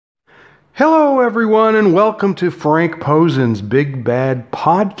Hello, everyone, and welcome to Frank Posen's Big Bad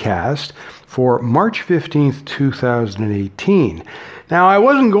Podcast for March 15th, 2018. Now, I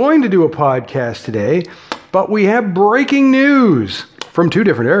wasn't going to do a podcast today, but we have breaking news from two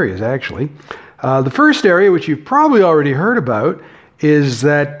different areas, actually. The first area, which you've probably already heard about, is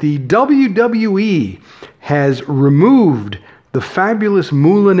that the WWE has removed the Fabulous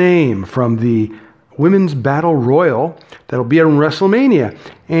Moolah name from the Women's Battle Royal that'll be on WrestleMania.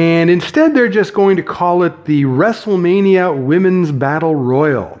 And instead, they're just going to call it the WrestleMania Women's Battle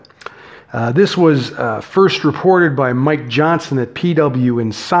Royal. This was first reported by Mike Johnson at PW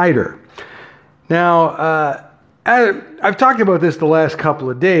Insider. Now, I've talked about this the last couple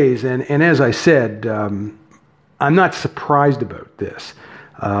of days, and as I said, I'm not surprised about this.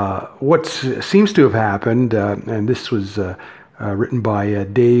 What seems to have happened, and this was written by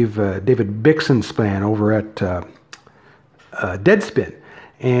David Bixenspan over at Deadspin.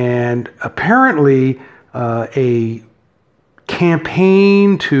 And apparently a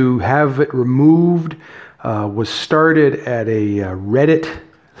campaign to have it removed was started at a Reddit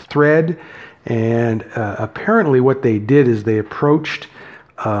thread. And apparently what they did is they approached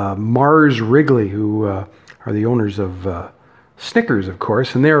Mars Wrigley, who are the owners of Snickers, of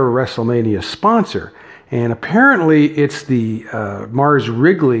course, and they're a WrestleMania sponsor. And apparently it's the Mars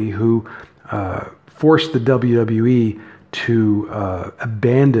Wrigley who forced the WWE to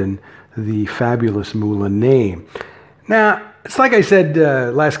abandon the Fabulous Moolah name. Now, it's like I said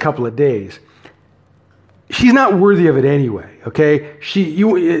last couple of days. She's not worthy of it anyway, okay?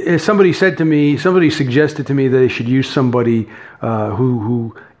 Somebody suggested to me that they should use somebody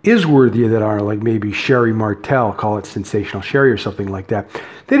who is worthy of that honor, like maybe Sherry Martel, call it Sensational Sherry or something like that.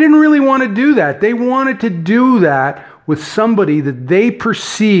 They didn't really want to do that. They wanted to do that with somebody that they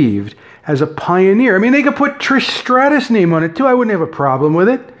perceived as a pioneer. I mean, they could put Trish Stratus' name on it too. I wouldn't have a problem with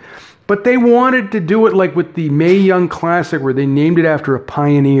it. But they wanted to do it like with the Mae Young Classic, where they named it after a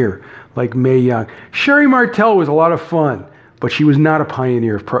pioneer, like Mae Young. Sherry Martel was a lot of fun, but she was not a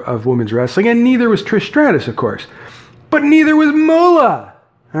pioneer of women's wrestling, and neither was Trish Stratus, of course. But neither was Moolah,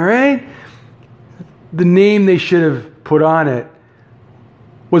 all right? The name they should have put on it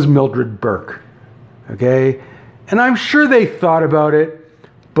was Mildred Burke, okay? And I'm sure they thought about it,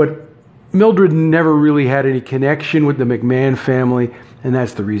 but Mildred never really had any connection with the McMahon family, and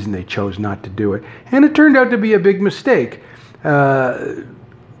that's the reason they chose not to do it. And it turned out to be a big mistake. They've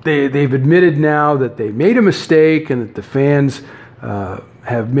admitted now that they made a mistake and that the fans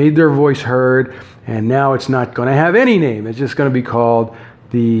have made their voice heard, and now it's not going to have any name. It's just going to be called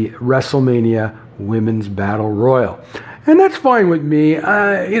the WrestleMania Women's Battle Royal. And that's fine with me.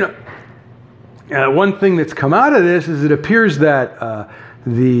 One thing that's come out of this is it appears that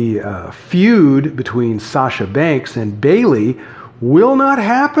the feud between Sasha Banks and Bayley will not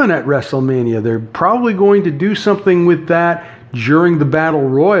happen at WrestleMania. They're probably going to do something with that during the Battle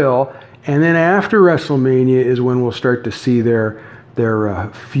Royal, and then after WrestleMania is when we'll start to see their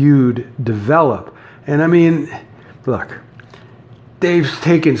feud develop. And I mean, look, they've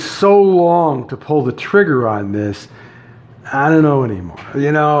taken so long to pull the trigger on this. I don't know anymore.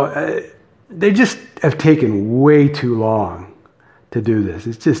 They just have taken way too long to do this.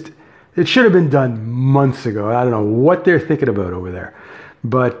 It should have been done months ago. I don't know what they're thinking about over there.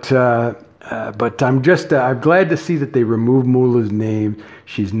 But I'm glad to see that they removed Moolah's name.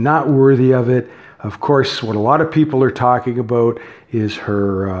 She's not worthy of it. Of course, what a lot of people are talking about is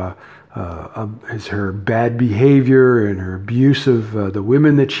her bad behavior and her abuse of the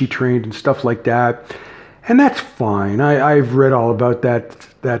women that she trained and stuff like that. And that's fine. I've read all about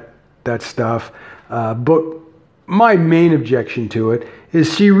that stuff. But my main objection to it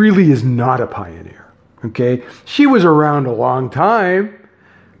is she really is not a pioneer. Okay? She was around a long time,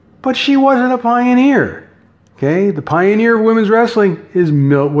 but she wasn't a pioneer. Okay? The pioneer of women's wrestling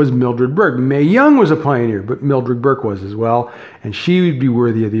was Mildred Burke. Mae Young was a pioneer, but Mildred Burke was as well, and she would be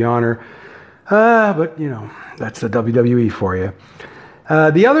worthy of the honor. But, that's the WWE for you.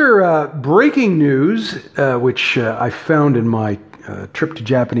 The other breaking news, which I found in my trip to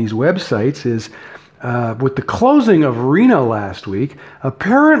Japanese websites, is with the closing of Rena last week,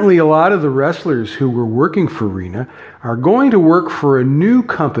 apparently a lot of the wrestlers who were working for Rena are going to work for a new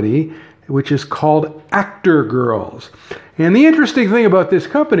company which is called Actor Girls. And the interesting thing about this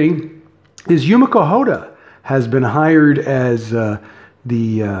company is Yumiko Hoda has been hired as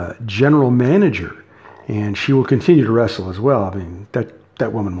the general manager, and she will continue to wrestle as well. I mean,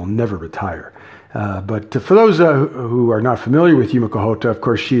 that woman will never retire. But for those who are not familiar with Yumiko Hoda, of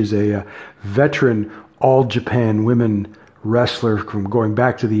course, she is a veteran All Japan women wrestler from going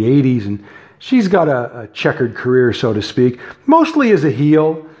back to the 80s, and she's got a checkered career, so to speak, mostly as a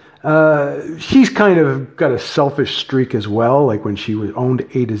heel. She's kind of got a selfish streak as well. Like when she owned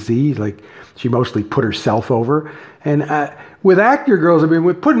A to Z, like she mostly put herself over. And with Actor Girls, I mean,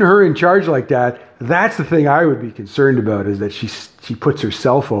 with putting her in charge like that, that's the thing I would be concerned about, is that she puts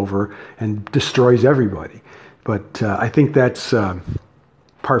herself over and destroys everybody. But I think that's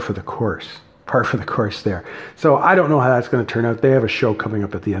par for the course. Par for the course there. So I don't know how that's going to turn out. They have a show coming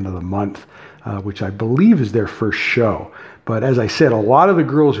up at the end of the month, which I believe is their first show. But as I said, a lot of the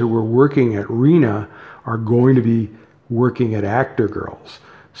girls who were working at Rena are going to be working at Actor Girls.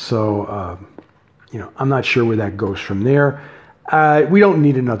 So, I'm not sure where that goes from there. We don't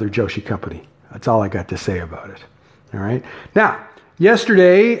need another Joshi company. That's all I got to say about it. All right. Now,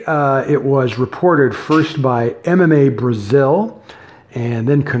 yesterday, it was reported first by MMA Brazil and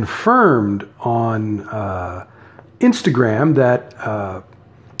then confirmed on Instagram that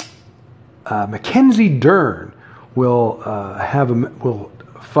Mackenzie Dern will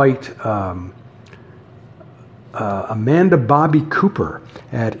fight Amanda Bobby Cooper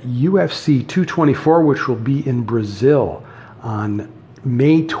at UFC 224, which will be in Brazil on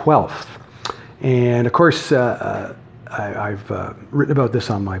May 12th. And of course, I've written about this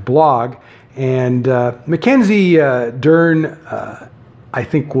on my blog. And Mackenzie Dern, I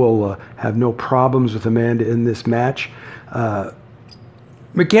think, will have no problems with Amanda in this match.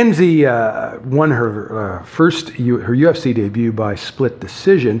 Mackenzie won her her UFC debut by split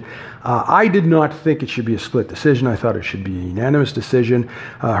decision. I did not think it should be a split decision. I thought it should be a unanimous decision.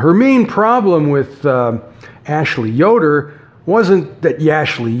 Her main problem with Ashley Yoder wasn't that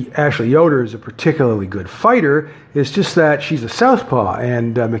Ashley Yoder is a particularly good fighter. It's just that she's a southpaw,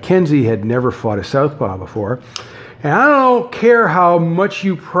 and Mackenzie had never fought a southpaw before. And I don't care how much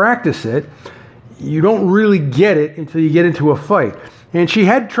you practice it, you don't really get it until you get into a fight. And she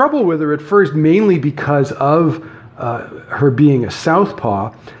had trouble with her at first, mainly because of her being a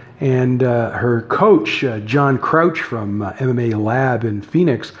southpaw. And her coach, John Crouch from MMA Lab in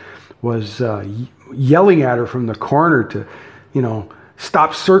Phoenix, was yelling at her from the corner to,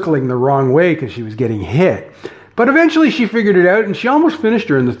 stop circling the wrong way because she was getting hit. But eventually she figured it out, and she almost finished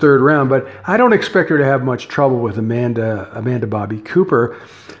her in the third round. But I don't expect her to have much trouble with Amanda Bobby Cooper.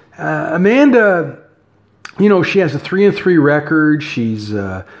 Amanda, she has a 3-3 record. She's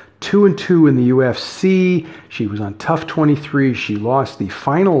 2-2 in the UFC. She was on Tough 23. She lost the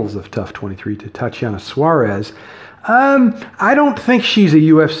finals of Tough 23 to Tatiana Suarez. I don't think she's a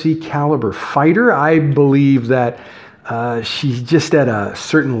UFC caliber fighter. I believe that she's just at a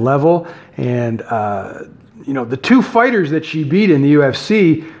certain level. And, the two fighters that she beat in the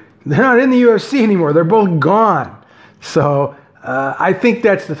UFC, they're not in the UFC anymore. They're both gone. So I think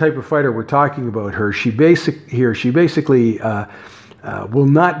that's the type of fighter we're talking about her. She basically will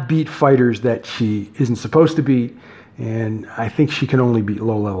not beat fighters that she isn't supposed to beat, and I think she can only beat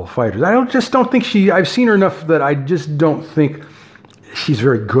low-level fighters. I don't think I've seen her enough that I just don't think she's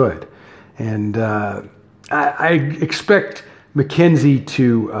very good. And I expect Mackenzie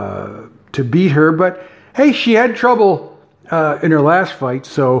to beat her, but hey, she had trouble in her last fight,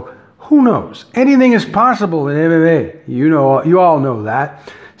 so who knows? Anything is possible in MMA. You all know that.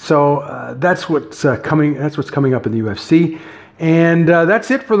 So that's what's coming. That's what's coming up in the UFC. And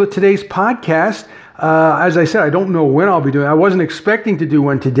that's it for today's podcast. As I said, I don't know when I'll be doing it. I wasn't expecting to do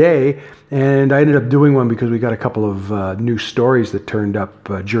one today, and I ended up doing one because we got a couple of new stories that turned up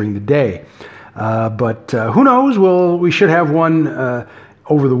during the day. But who knows? We should have one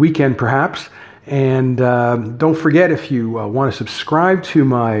over the weekend, perhaps. And don't forget, if you want to subscribe to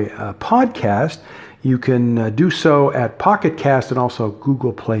my podcast, you can do so at Pocket Cast and also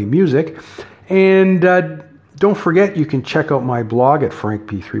Google Play Music. And don't forget, you can check out my blog at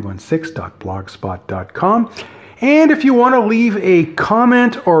frankp316.blogspot.com. And if you want to leave a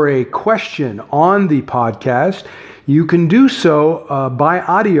comment or a question on the podcast, you can do so by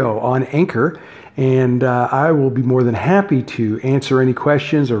audio on Anchor. And I will be more than happy to answer any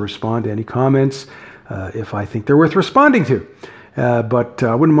questions or respond to any comments if I think they're worth responding to. But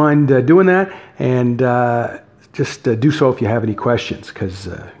I wouldn't mind doing that. And just do so if you have any questions, because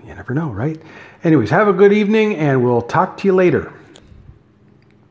you never know, right? Anyways, have a good evening, and we'll talk to you later.